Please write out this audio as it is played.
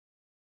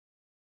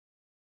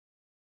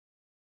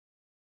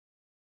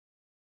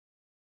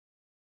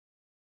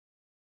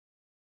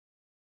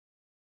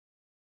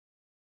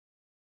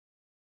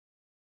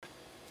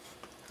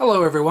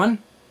Hello everyone,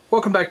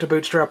 welcome back to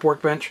Bootstrap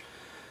Workbench.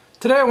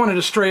 Today I wanted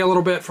to stray a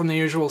little bit from the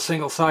usual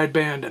single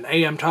sideband and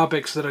AM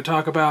topics that I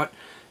talk about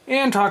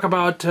and talk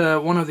about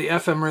one of the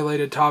FM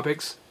related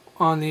topics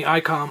on the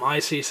Icom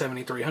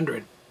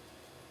IC-7300.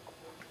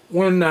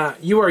 When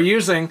you are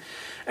using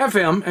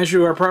FM, as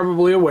you are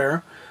probably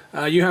aware,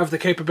 you have the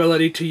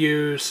capability to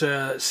use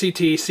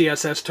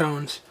CTCSS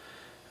tones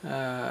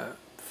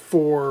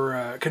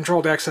for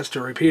controlled access to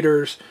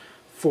repeaters,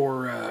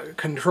 for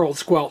controlled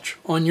squelch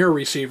on your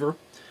receiver.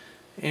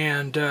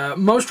 And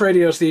most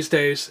radios these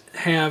days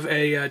have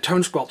a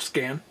tone squelch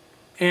scan,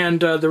 and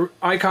the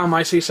Icom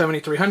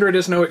IC-7300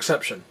 is no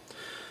exception.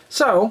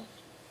 So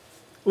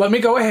let me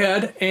go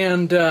ahead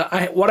and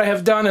what I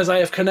have done is I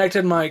have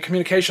connected my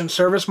communication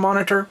service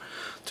monitor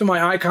to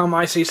my Icom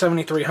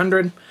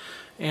IC-7300,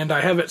 and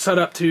I have it set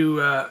up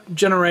to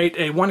generate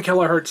a 1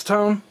 kilohertz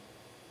tone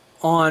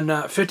on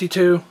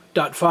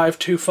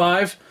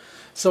 52.525.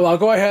 So I'll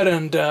go ahead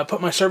and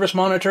put my service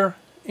monitor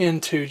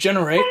into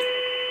generate.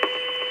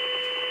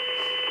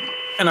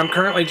 And I'm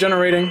currently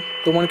generating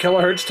the 1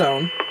 kilohertz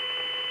tone.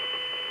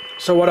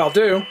 So what I'll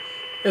do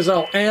is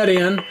I'll add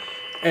in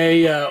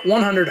a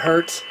 100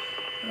 hertz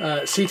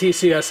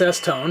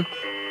CTCSS tone.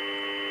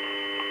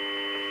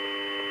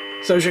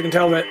 So as you can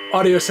tell, that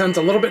audio sounds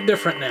a little bit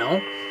different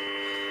now.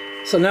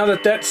 So now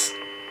that that's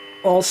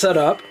all set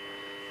up,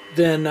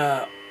 then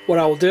what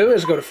I will do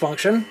is go to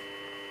function,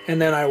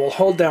 and then I will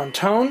hold down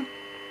tone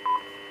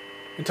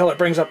until it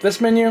brings up this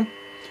menu,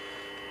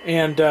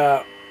 and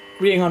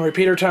being on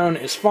repeater tone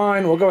is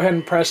fine. We'll go ahead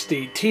and press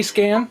the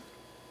T-scan,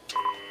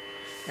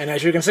 and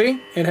as you can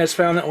see, it has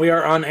found that we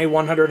are on a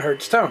 100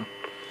 hertz tone.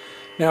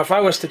 Now if I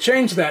was to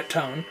change that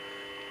tone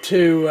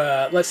to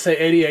let's say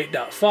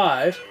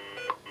 88.5,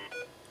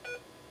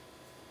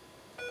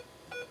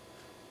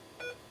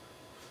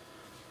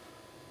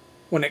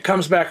 when it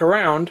comes back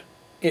around,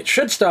 it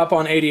should stop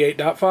on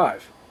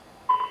 88.5,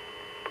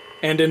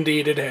 and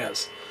indeed it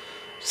has.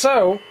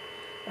 So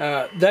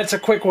that's a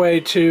quick way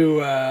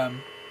to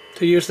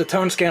use the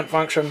tone scan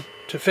function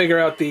to figure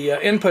out the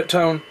input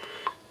tone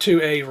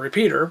to a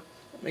repeater.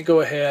 Let me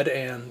go ahead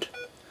and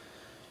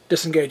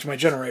disengage my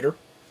generator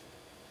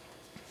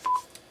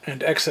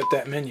and exit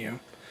that menu.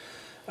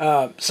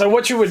 So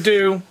what you would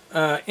do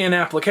in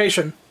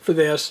application for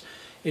this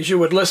is you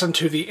would listen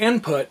to the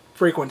input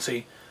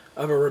frequency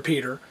of a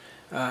repeater.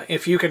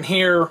 If you can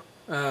hear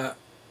the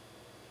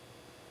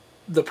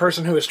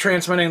person who is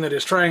transmitting that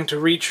is trying to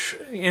reach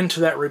into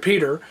that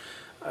repeater,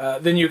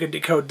 then you can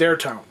decode their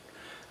tone.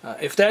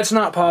 If that's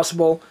not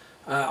possible,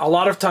 a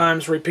lot of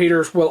times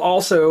repeaters will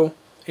also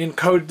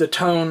encode the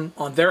tone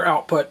on their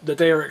output that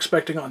they are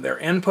expecting on their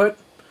input.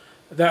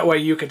 That way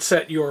you can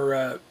set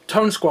your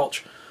tone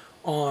squelch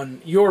on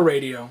your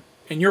radio,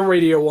 and your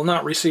radio will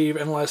not receive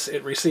unless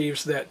it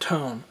receives that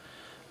tone.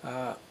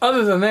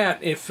 Other than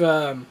that, if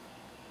that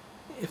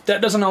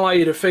doesn't allow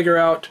you to figure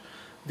out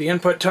the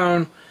input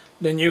tone,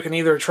 then you can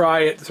either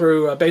try it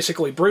through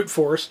basically brute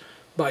force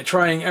by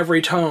trying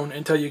every tone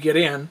until you get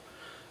in.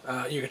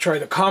 You can try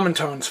the common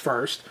tones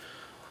first,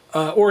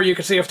 or you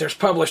can see if there's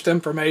published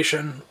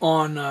information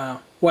on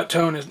what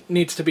tone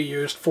needs to be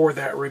used for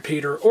that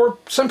repeater, or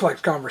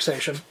simplex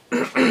conversation.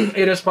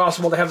 It is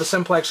possible to have the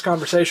simplex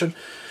conversation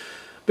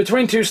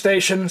between two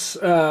stations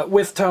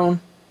with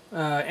tone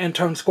and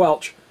tone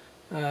squelch,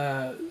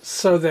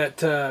 so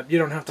that you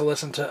don't have to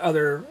listen to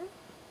other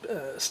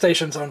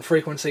stations on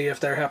frequency if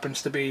there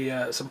happens to be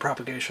some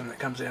propagation that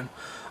comes in.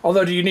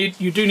 Although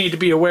you do need to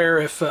be aware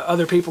if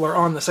other people are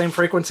on the same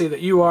frequency that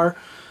you are,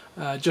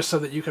 just so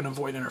that you can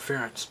avoid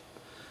interference.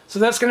 So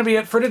that's going to be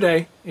it for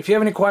today. If you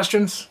have any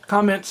questions,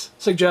 comments,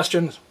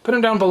 suggestions, put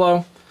them down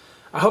below.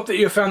 I hope that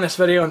you found this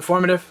video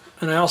informative,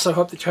 and I also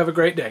hope that you have a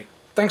great day.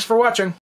 Thanks for watching.